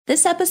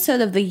This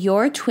episode of the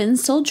Your Twin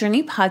Soul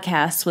Journey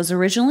podcast was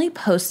originally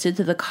posted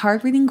to the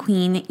Card Reading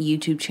Queen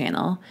YouTube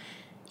channel.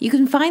 You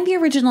can find the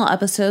original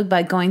episode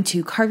by going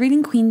to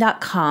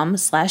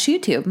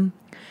cardreadingqueen.com/YouTube.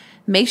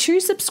 Make sure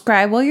you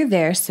subscribe while you're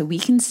there so we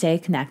can stay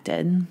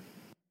connected.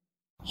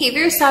 Hey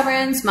there,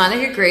 Sovereigns.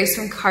 Monica Grace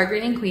from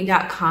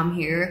cardreadingqueen.com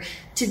here.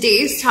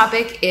 Today's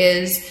topic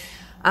is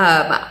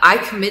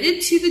I committed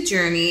to the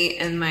journey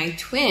and my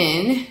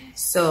twin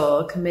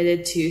soul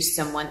committed to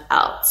someone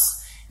else.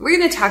 We're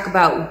going to talk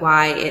about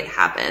why it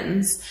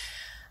happens.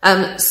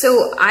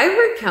 So I've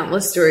heard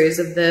countless stories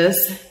of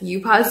this.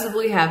 You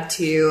possibly have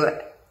too.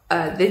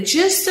 The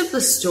gist of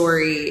the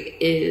story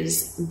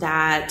is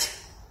that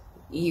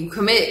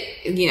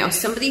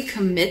somebody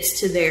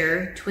commits to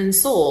their twin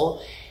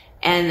soul,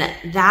 and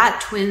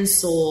that twin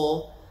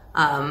soul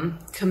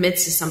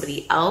commits to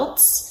somebody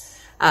else.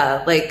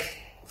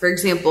 For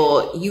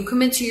example, you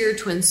commit to your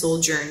twin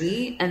soul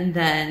journey, and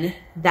then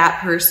that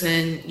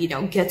person,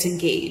 gets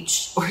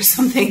engaged or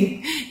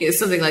something,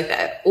 something like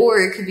that.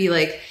 Or it could be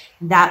like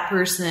that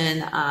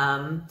person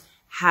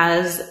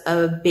has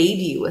a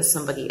baby with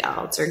somebody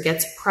else or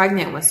gets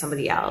pregnant with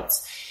somebody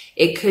else.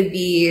 It could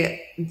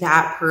be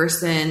that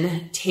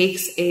person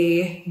takes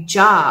a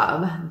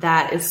job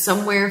that is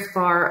somewhere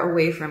far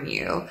away from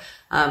you.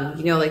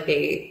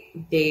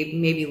 They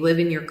maybe live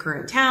in your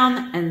current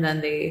town, and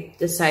then they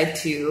decide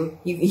to,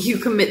 you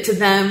commit to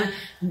them,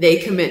 they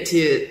commit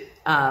to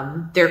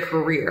their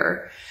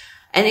career.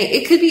 And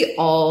it could be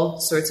all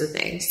sorts of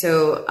things.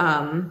 So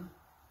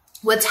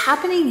what's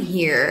happening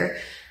here,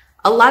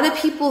 a lot of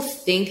people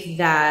think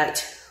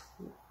that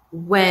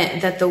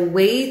the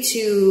way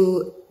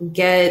to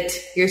get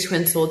your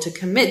twin soul to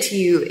commit to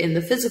you in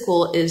the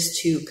physical is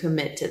to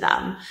commit to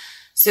them.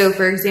 So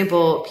for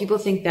example, people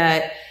think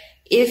that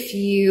if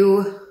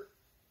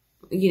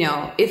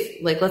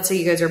let's say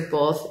you guys are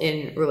both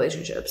in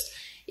relationships,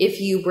 if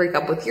you break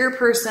up with your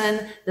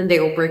person, then they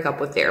will break up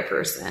with their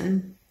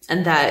person.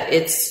 And that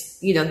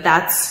it's,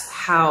 that's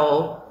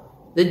how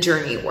the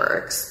journey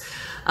works.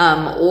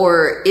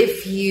 Or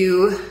if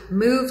you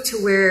move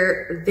to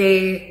where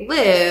they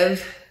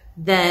live,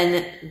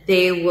 then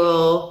they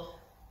will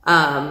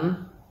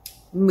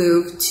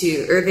move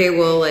to, or they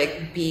will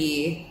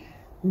be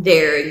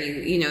there, and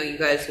you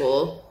guys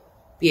will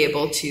be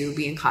able to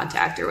be in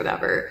contact or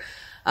whatever.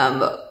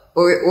 Or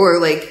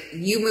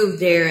you move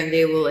there and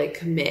they will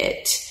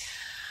commit.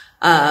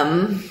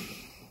 I'm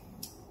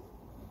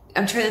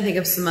trying to think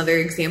of some other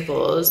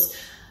examples.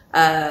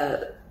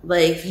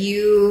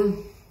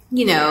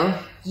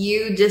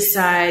 You just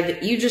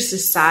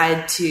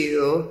decide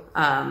to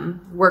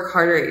work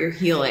harder at your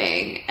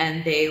healing,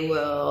 and they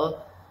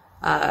will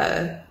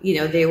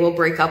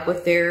break out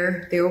of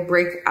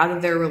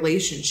their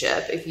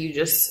relationship if you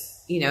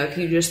just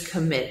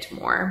commit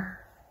more.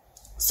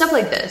 Stuff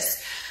like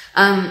this.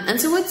 And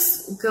so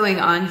what's going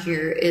on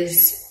here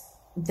is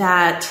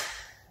that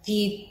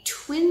the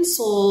twin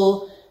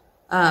soul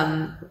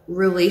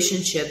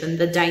relationship and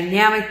the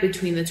dynamic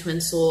between the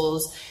twin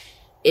souls,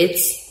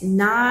 it's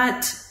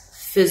not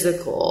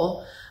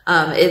physical.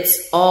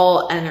 It's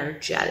all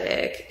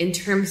energetic in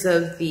terms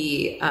of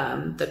the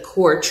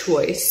core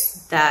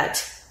choice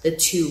that the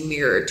two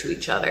mirror to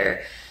each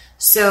other.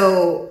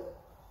 So,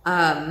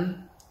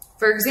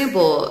 for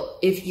example,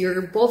 if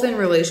you're both in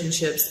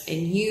relationships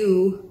and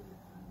you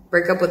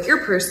break up with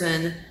your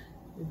person,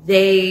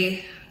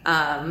 they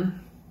are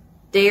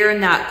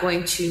not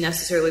going to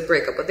necessarily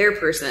break up with their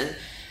person.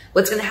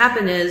 What's going to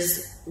happen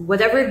is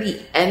whatever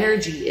the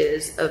energy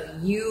is of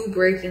you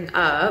breaking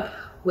up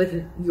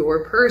with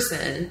your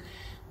person,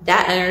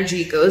 that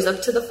energy goes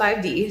up to the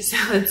 5D. So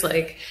it's or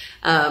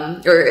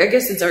I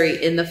guess it's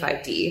already in the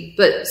 5D.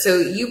 But so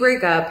you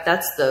break up,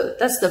 that's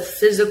the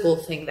physical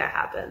thing that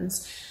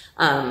happens.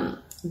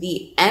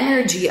 The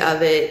energy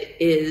of it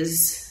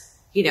is,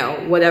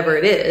 whatever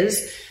it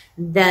is,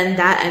 then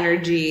that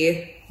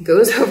energy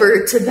goes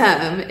over to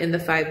them in the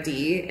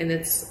 5D, and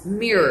it's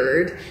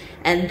mirrored.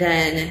 And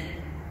then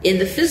in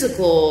the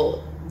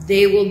physical,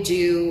 they will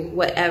do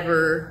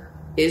whatever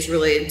is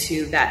related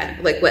to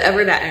that,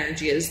 whatever that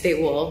energy is, they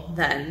will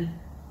then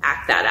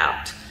act that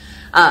out.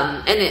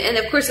 And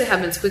of course it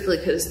happens quickly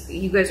because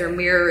you guys are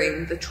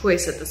mirroring the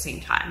choice at the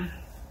same time.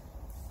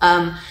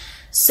 That's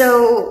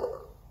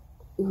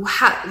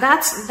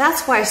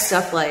why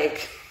stuff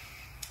like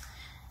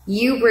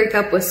you break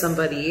up with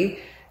somebody,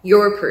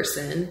 your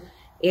person,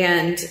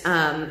 and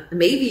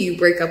maybe you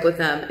break up with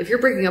them. If you're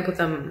breaking up with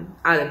them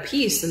out of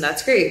peace, then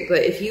that's great. But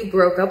if you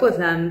broke up with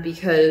them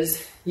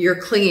because you're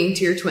clinging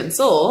to your twin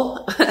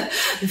soul,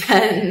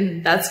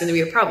 then that's going to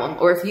be a problem.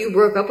 Or if you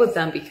broke up with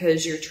them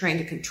because you're trying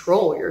to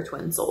control your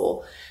twin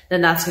soul,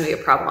 then that's going to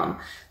be a problem.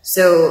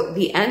 So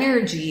the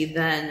energy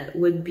then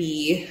would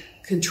be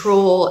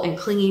control and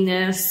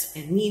clinginess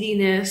and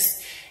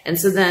neediness. And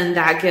so then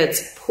that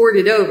gets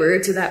ported over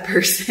to that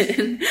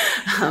person,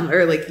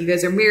 or you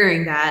guys are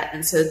mirroring that.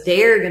 And so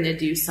they're going to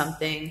do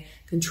something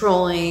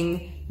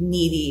controlling,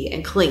 needy,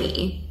 and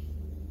clingy.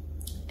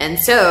 And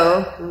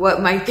so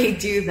what might they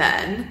do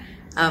then?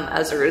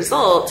 As a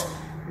result,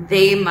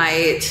 they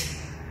might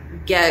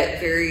get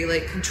very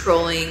like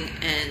controlling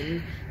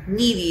and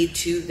needy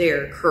to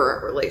their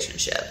current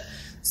relationship.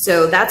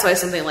 So that's why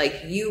something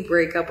like you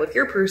break up with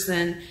your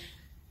person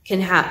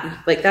can happen,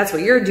 like that's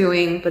what you're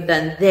doing, but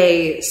then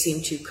they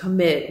seem to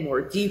commit more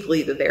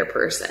deeply to their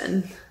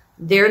person.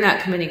 They're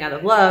not committing out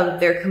of love,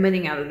 they're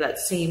committing out of that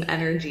same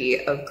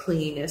energy of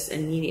clinginess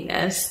and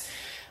neediness.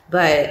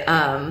 But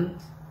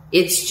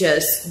it's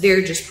just,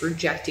 they're just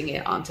projecting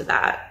it onto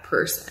that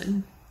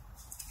person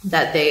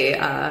that they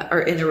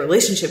are in a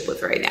relationship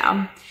with right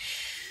now.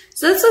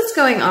 So that's what's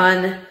going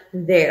on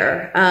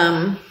there.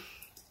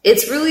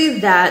 It's really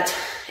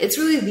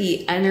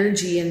the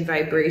energy and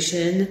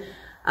vibration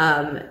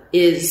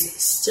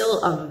is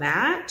still a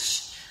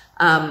match,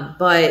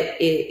 but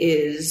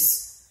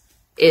it's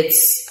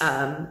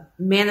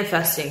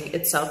manifesting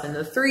itself in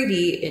the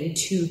 3D in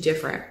two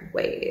different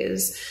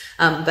ways.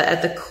 But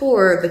at the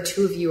core, the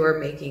two of you are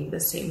making the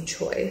same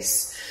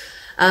choice.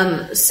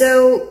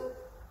 So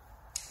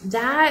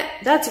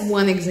that's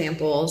one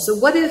example. So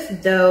what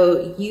if,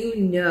 though, you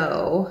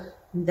know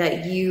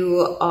that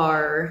you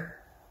are,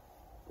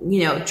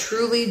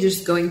 truly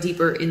just going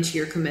deeper into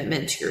your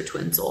commitment to your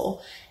twin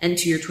soul and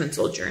to your twin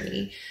soul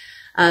journey?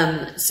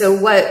 So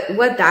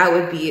what that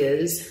would be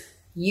is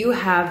you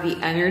have the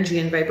energy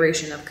and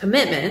vibration of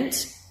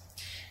commitment.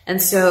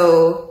 And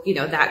so,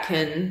 that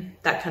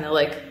kind of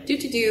like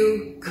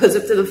do goes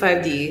up to the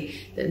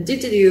 5D, then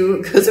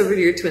do goes over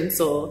to your twin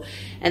soul,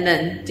 and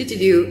then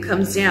do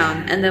comes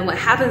down. And then what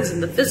happens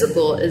in the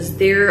physical is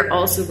they're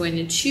also going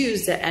to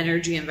choose the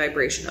energy and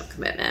vibration of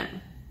commitment.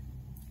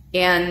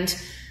 And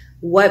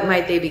what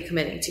might they be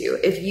committing to?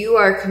 If you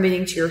are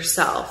committing to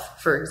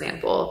yourself, for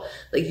example,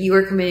 like you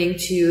are committing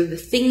to the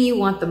thing you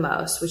want the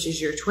most, which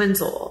is your twin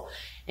soul,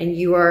 and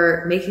you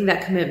are making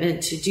that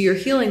commitment to do your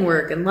healing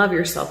work and love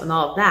yourself and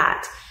all of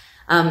that,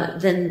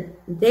 then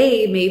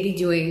they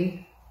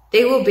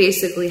will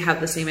basically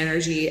have the same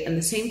energy and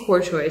the same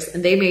core choice,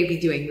 and they may be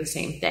doing the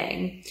same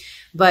thing.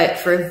 But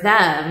for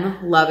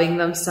them, loving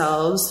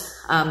themselves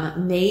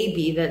may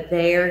be that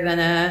they are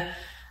gonna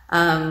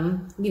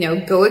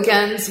go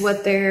against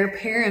what their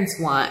parents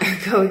want or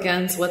go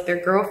against what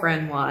their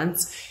girlfriend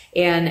wants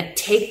and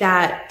take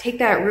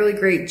that really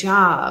great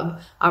job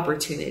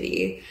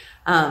opportunity.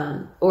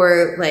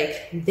 Or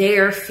like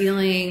they're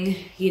feeling,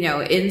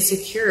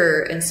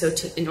 insecure. And so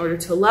in order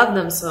to love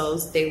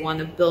themselves, they want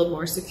to build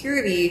more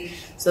security.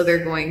 So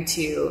they're going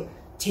to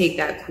take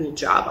that cool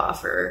job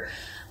offer.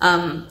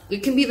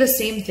 It can be the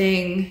same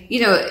thing.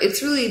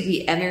 It's really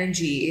the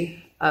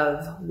energy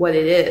of what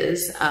it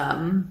is.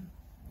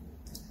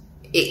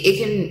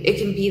 It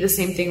can be the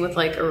same thing with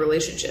like a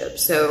relationship.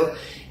 So,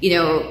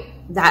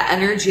 that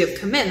energy of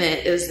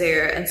commitment is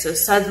there. And so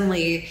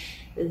suddenly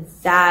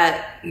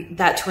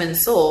that twin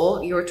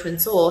soul, your twin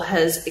soul,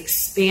 has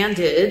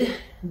expanded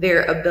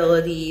their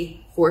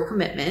ability for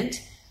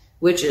commitment,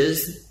 which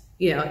is,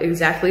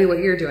 exactly what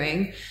you're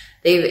doing.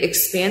 They've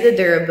expanded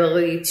their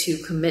ability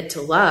to commit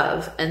to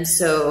love. And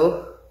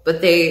so, but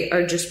they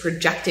are just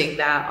projecting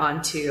that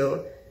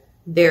onto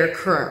their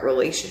current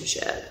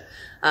relationship.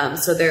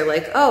 So they're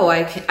like, oh,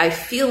 I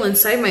feel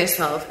inside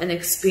myself an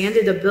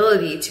expanded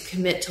ability to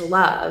commit to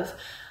love.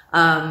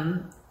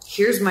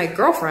 Here's my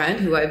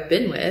girlfriend who I've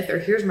been with, or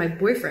here's my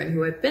boyfriend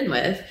who I've been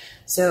with.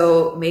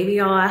 So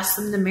maybe I'll ask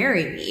them to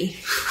marry me.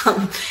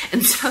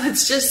 And so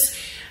it's just,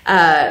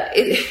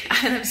 and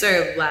I'm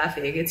sorry, I'm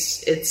laughing.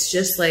 It's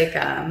just like,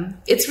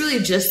 it's really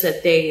just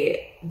that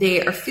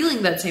they are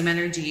feeling that same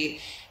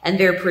energy and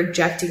they're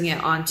projecting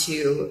it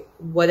onto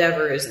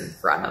whatever is in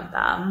front of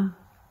them.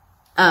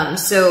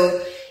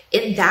 So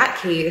in that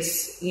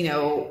case,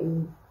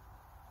 you've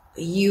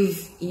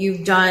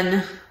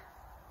done,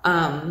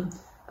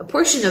 a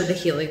portion of the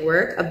healing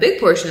work, a big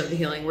portion of the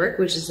healing work,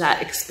 which is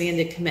that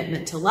expanded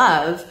commitment to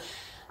love.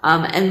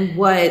 And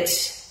what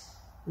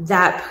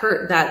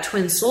that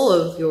twin soul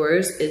of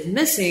yours is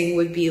missing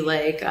would be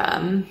like,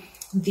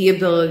 the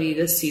ability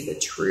to see the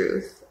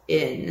truth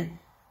in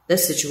the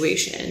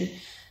situation.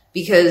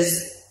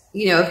 Because,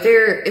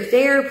 if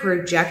they are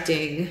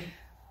projecting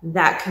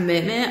that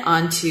commitment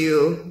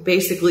onto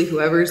basically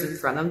whoever's in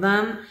front of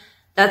them,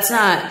 that's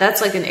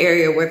like an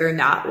area where they're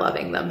not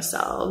loving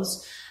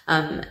themselves.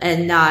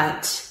 And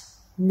not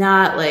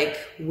like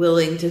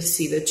willing to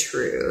see the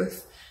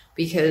truth,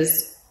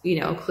 because,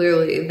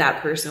 clearly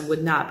that person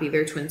would not be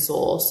their twin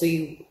soul.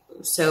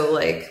 So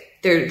like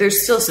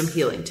there's still some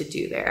healing to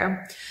do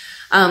there.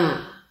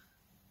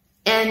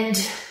 And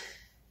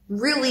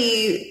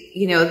really,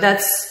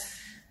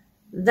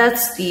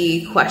 that's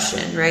the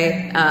question,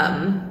 right?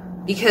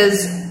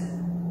 Because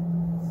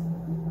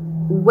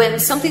when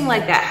something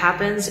like that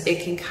happens,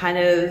 it can kind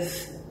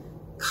of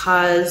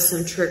cause some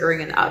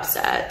triggering and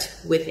upset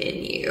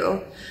within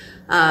you,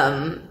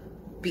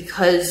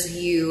 because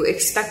you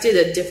expected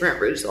a different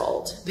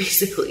result,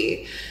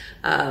 basically.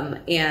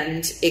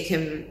 And it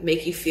can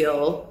make you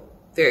feel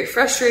very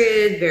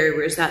frustrated, very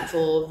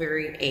resentful,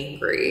 very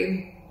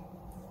angry.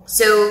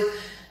 So,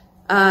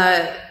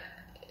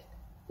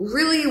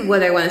 really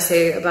what I want to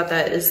say about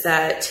that is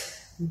that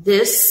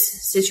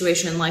this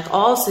situation, like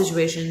all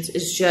situations,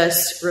 is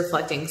just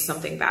reflecting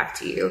something back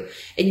to you.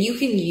 And you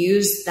can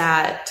use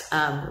that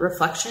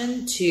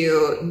reflection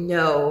to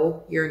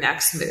know your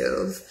next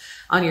move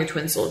on your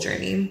twin soul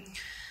journey.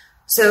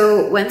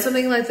 So when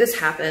something like this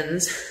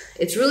happens,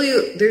 there's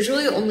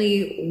really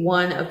only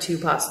one of two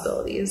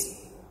possibilities.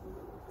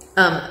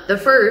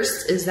 The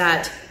first is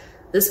that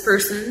this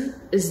person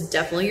is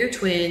definitely your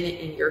twin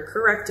and you're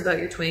correct about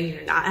your twin.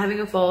 You're not having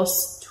a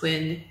false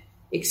twin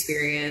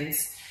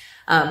experience.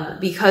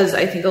 Because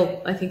I think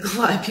a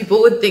lot of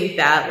people would think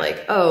that,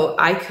 like, oh,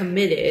 I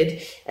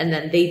committed and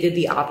then they did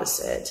the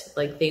opposite.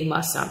 Like, they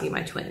must not be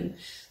my twin.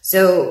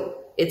 So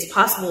it's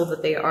possible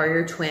that they are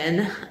your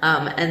twin,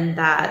 and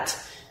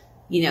that,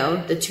 you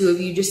know, the two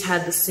of you just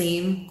had the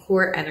same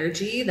core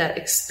energy, that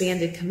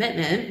expanded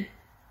commitment.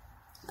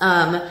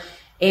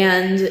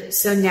 And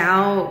so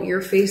now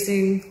you're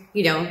facing,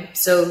 you know,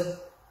 so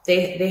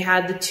they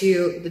had the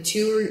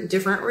two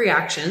different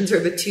reactions,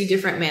 or the two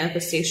different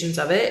manifestations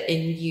of it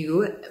in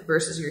you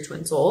versus your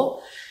twin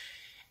soul.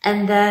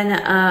 And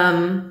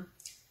then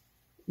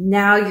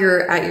now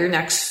you're at your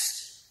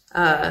next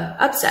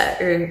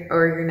upset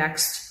or your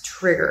next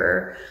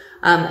trigger.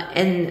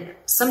 And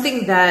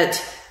something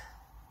that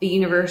the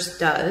universe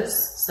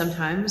does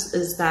sometimes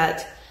is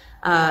that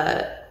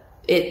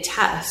it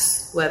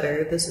tests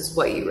whether this is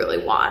what you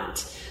really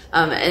want.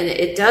 And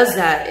it does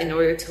that in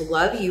order to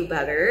love you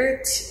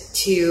better,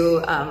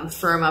 to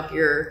firm up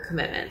your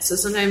commitment. So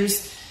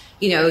sometimes,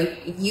 you know,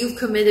 you've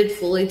committed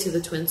fully to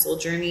the twin soul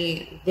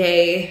journey.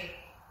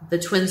 The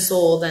twin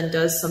soul then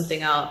does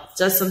something else,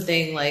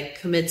 like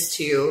commits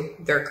to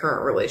their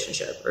current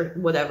relationship or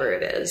whatever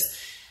it is,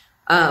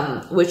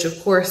 which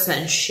of course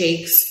then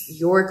shakes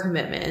your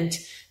commitment,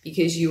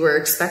 because you were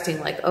expecting,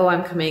 like, oh,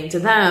 I'm committing to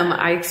them,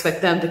 I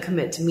expect them to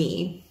commit to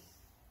me.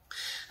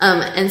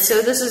 And so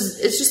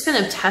it's just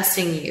kind of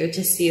testing you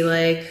to see,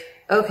 like,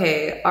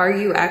 okay, are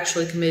you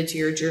actually committed to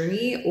your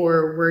journey,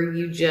 or were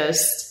you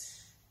just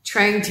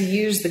trying to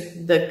use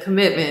the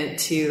commitment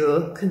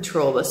to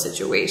control the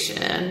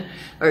situation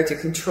or to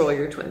control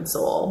your twin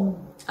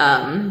soul?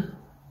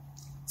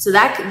 So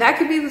that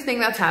could be the thing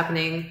that's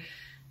happening.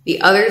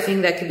 The other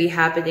thing that could be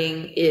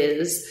happening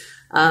is,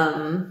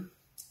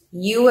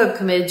 you have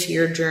committed to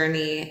your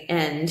journey,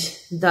 and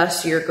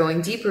thus you're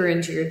going deeper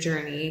into your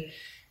journey.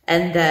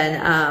 And then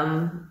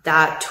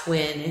that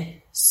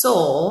twin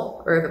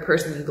soul, or the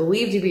person you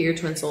believe to be your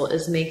twin soul,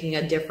 is making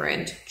a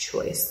different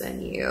choice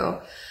than you.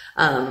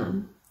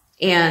 And,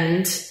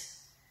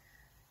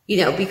 you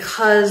know,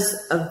 because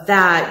of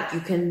that, you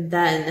can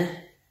then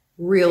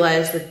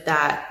realize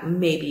that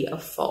may be a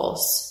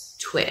false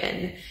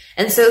twin.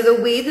 And so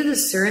the way to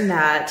discern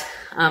that,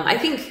 I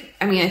think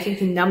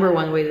the number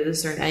one way to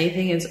discern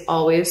anything is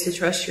always to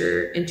trust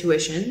your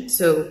intuition.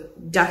 So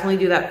definitely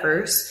do that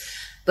first.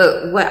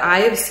 But what I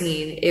have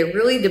seen, it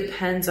really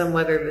depends on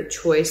whether the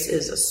choice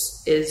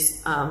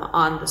is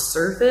on the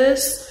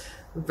surface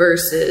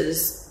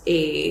versus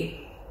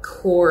a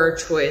core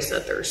choice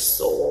of their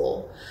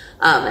soul.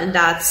 And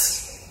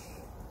that's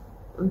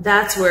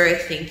where I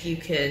think you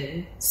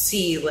can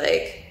see,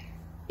 like,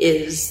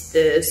 is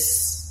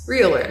this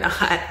real or not,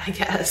 I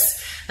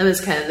guess. And that's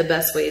kind of the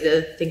best way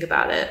to think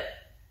about it.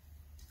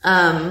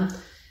 And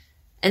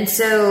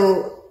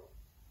so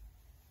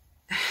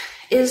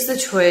is the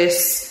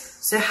choice...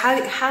 So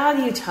how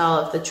do you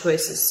tell if the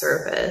choice is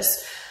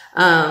surface?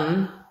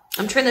 I'm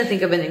trying to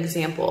think of an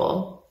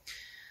example.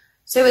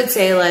 So I would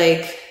say,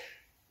 like,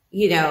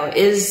 you know,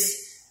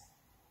 it's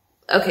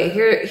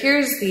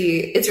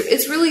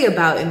really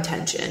about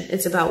intention.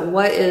 It's about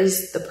what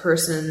is the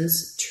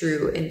person's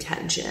true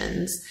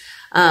intentions.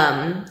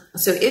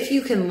 So if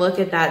you can look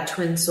at that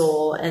twin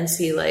soul and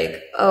see,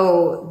 like,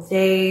 oh,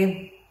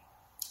 they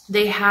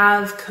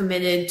have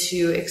committed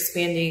to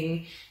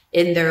expanding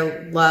in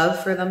their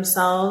love for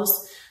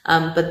themselves,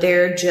 but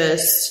they're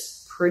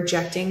just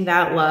projecting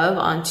that love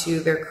onto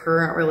their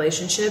current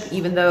relationship,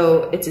 even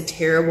though it's a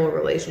terrible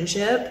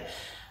relationship,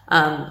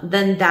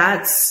 then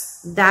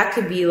that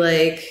could be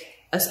like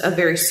a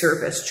very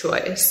surface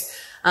choice,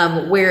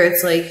 where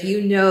it's like,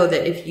 you know,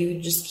 that if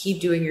you just keep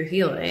doing your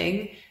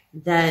healing,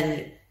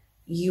 then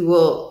you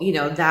will, you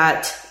know,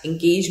 that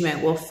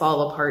engagement will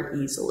fall apart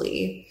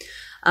easily,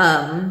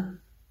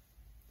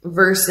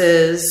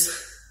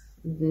 versus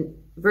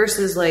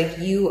like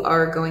you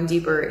are going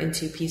deeper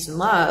into peace and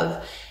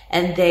love,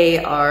 and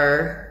they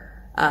are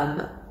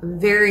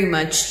very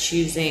much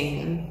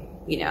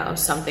choosing, you know,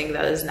 something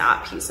that is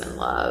not peace and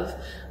love.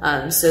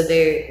 So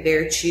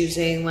they're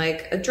choosing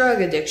like a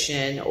drug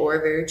addiction, or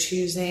they're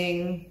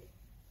choosing,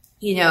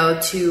 you know,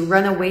 to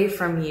run away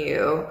from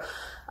you,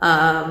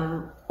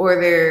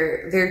 or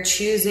they're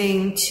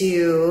choosing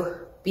to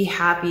be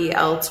happy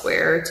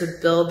elsewhere, to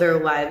build their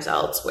lives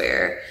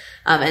elsewhere.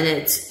 And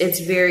it's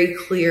very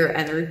clear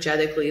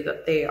energetically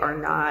that they are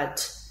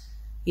not,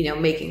 you know,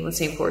 making the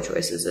same poor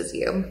choices as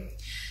you.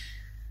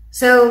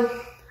 So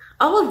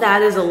all of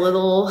that is a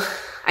little,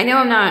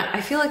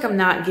 I feel like I'm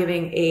not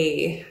giving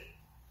a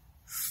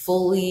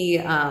fully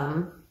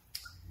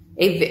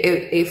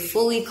a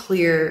fully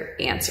clear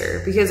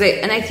answer, because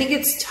I think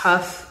it's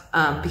tough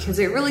because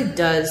it really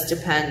does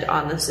depend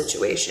on the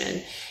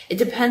situation. It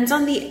depends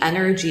on the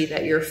energy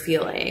that you're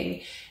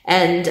feeling.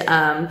 And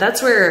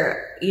that's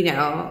where,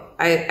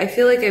 I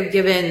feel like I've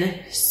given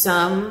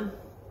some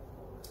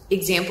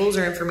examples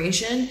or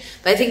information,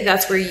 but I think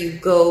that's where you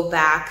go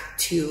back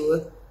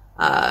to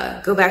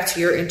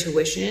your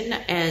intuition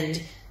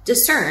and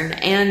discern.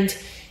 And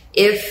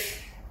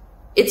if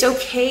it's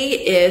okay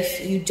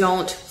if you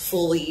don't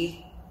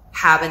fully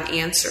have an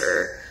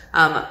answer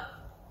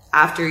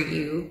after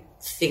you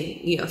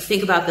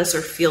think about this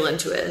or feel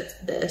into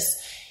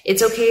this,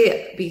 it's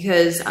okay,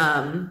 because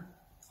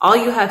all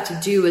you have to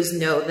do is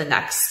know the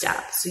next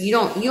step. So you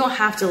don't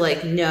have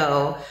to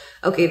know,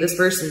 okay, this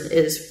person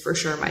is for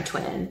sure my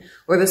twin,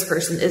 or this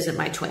person isn't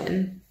my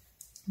twin.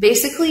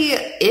 Basically,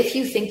 if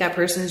you think that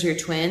person is your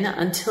twin,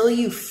 until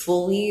you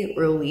fully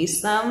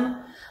release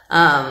them,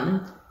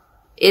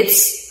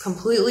 it's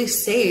completely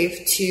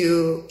safe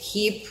to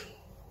keep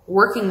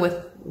working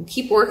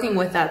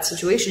with that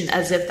situation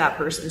as if that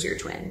person's your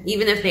twin,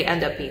 even if they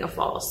end up being a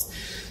false.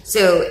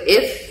 So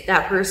if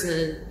that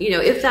person,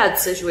 if that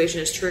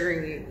situation is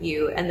triggering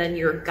you, and then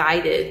you're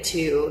guided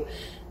to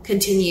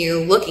continue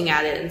looking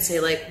at it and say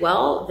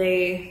well,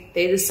 they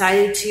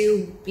decided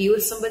to be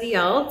with somebody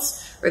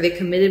else, or they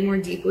committed more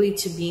deeply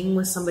to being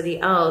with somebody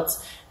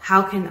else,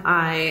 how can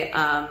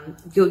I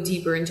go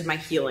deeper into my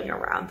healing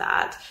around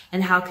that?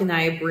 And how can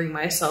I bring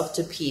myself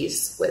to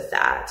peace with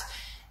that?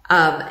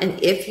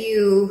 And if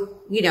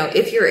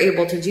if you're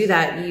able to do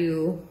that,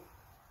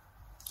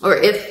 or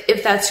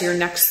if that's your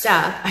next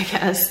step, I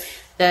guess,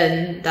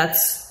 then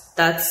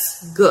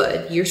that's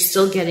good. You're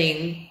still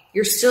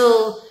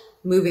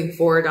moving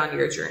forward on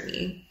your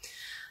journey.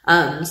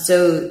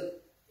 So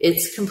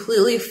it's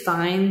completely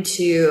fine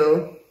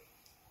to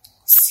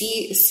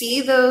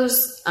see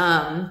those,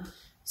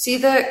 see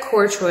that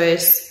core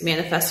choice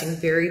manifesting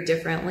very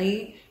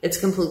differently. It's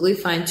completely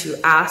fine to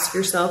ask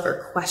yourself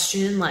or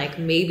question,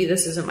 maybe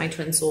this isn't my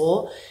twin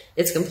soul.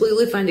 It's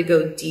completely fine to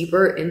go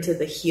deeper into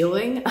the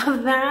healing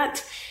of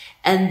that.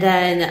 And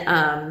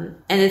then,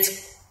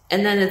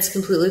 it's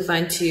completely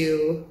fine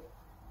to,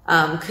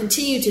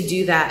 continue to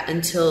do that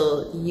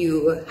until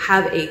you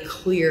have a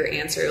clear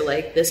answer.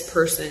 This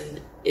person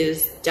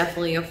is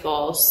definitely a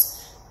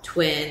false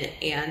twin,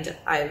 and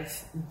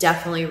I've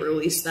definitely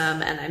released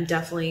them, and I'm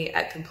definitely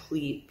at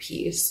complete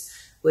peace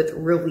with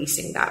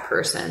releasing that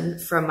person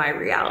from my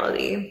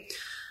reality.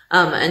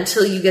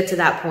 Until you get to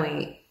that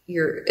point,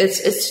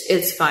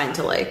 it's fine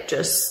to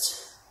just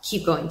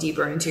keep going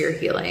deeper into your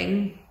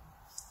healing.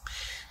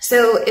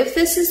 So if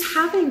this is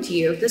happening to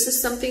you, if this is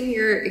something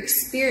you're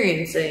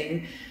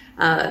experiencing,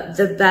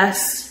 the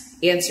best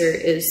answer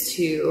is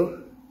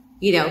to,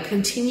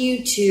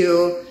 continue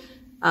to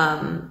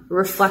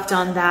reflect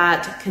on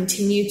that,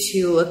 continue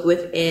to look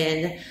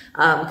within,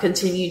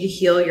 continue to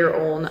heal your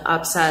own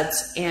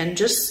upsets, and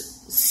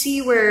just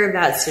see where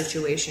that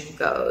situation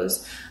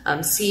goes.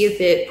 See if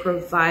it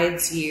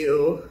provides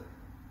you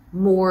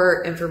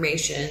more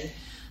information.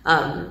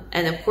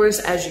 And of course,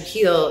 as you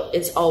heal,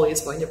 it's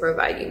always going to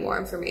provide you more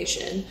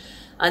information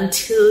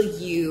until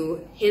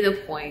you hit a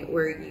point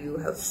where you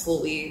have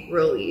fully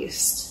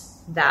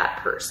released that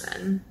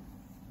person.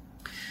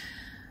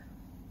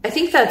 I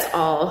think that's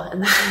all,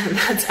 and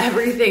that's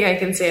everything I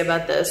can say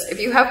about this. If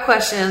you have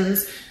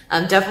questions,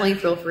 definitely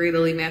feel free to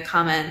leave me a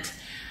comment.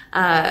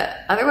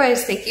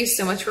 Otherwise, thank you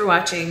so much for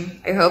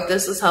watching. I hope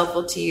this was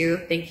helpful to you.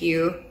 Thank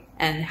you,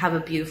 and have a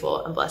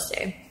beautiful and blessed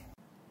day.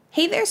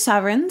 Hey there,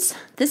 Sovereigns.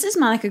 This is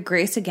Monica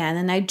Grace again,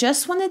 and I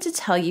just wanted to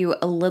tell you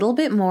a little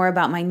bit more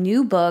about my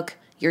new book,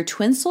 Your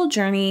Twin Soul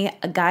Journey,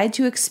 A Guide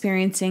to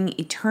Experiencing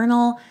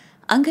Eternal,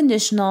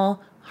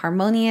 Unconditional,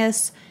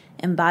 Harmonious,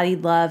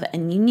 Embodied Love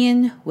and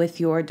Union with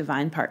Your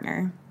Divine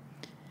Partner.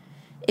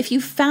 If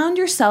you found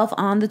yourself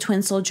on the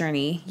Twin Soul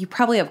Journey, you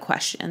probably have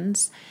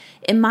questions.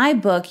 In my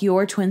book,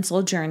 Your Twin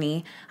Soul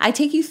Journey, I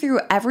take you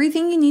through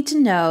everything you need to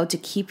know to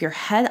keep your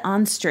head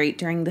on straight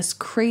during this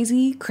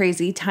crazy,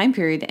 crazy time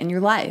period in your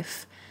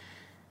life.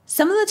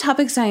 Some of the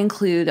topics I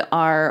include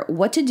are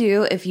what to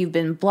do if you've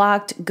been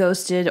blocked,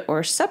 ghosted,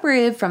 or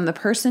separated from the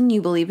person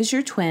you believe is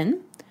your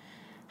twin,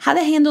 how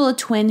to handle a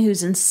twin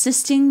who's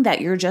insisting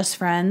that you're just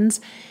friends,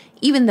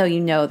 even though you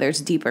know there's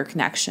a deeper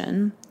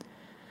connection,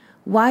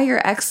 why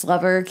your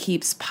ex-lover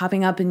keeps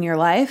popping up in your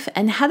life,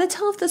 and how to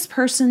tell if this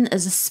person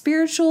is a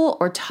spiritual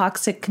or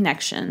toxic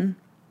connection.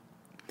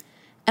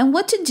 And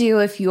what to do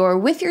if you're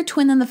with your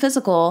twin in the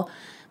physical,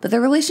 but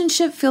the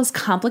relationship feels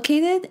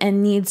complicated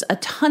and needs a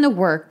ton of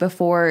work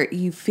before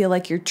you feel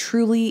like you're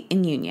truly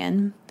in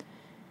union.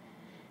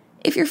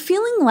 If you're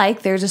feeling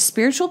like there's a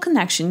spiritual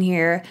connection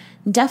here,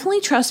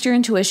 definitely trust your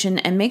intuition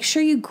and make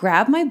sure you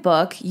grab my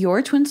book,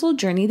 Your Twin Soul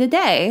Journey,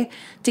 today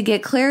to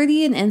get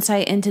clarity and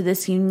insight into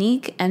this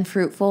unique and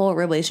fruitful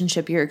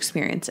relationship you're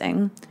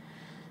experiencing.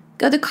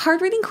 Go to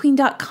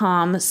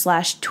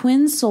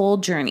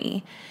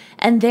cardreadingqueen.com/twinsouljourney,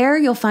 and there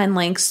you'll find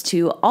links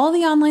to all the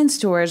online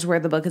stores where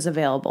the book is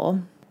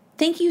available.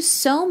 Thank you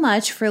so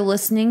much for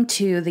listening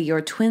to the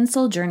Your Twin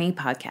Soul Journey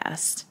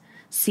podcast.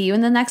 See you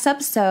in the next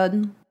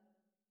episode.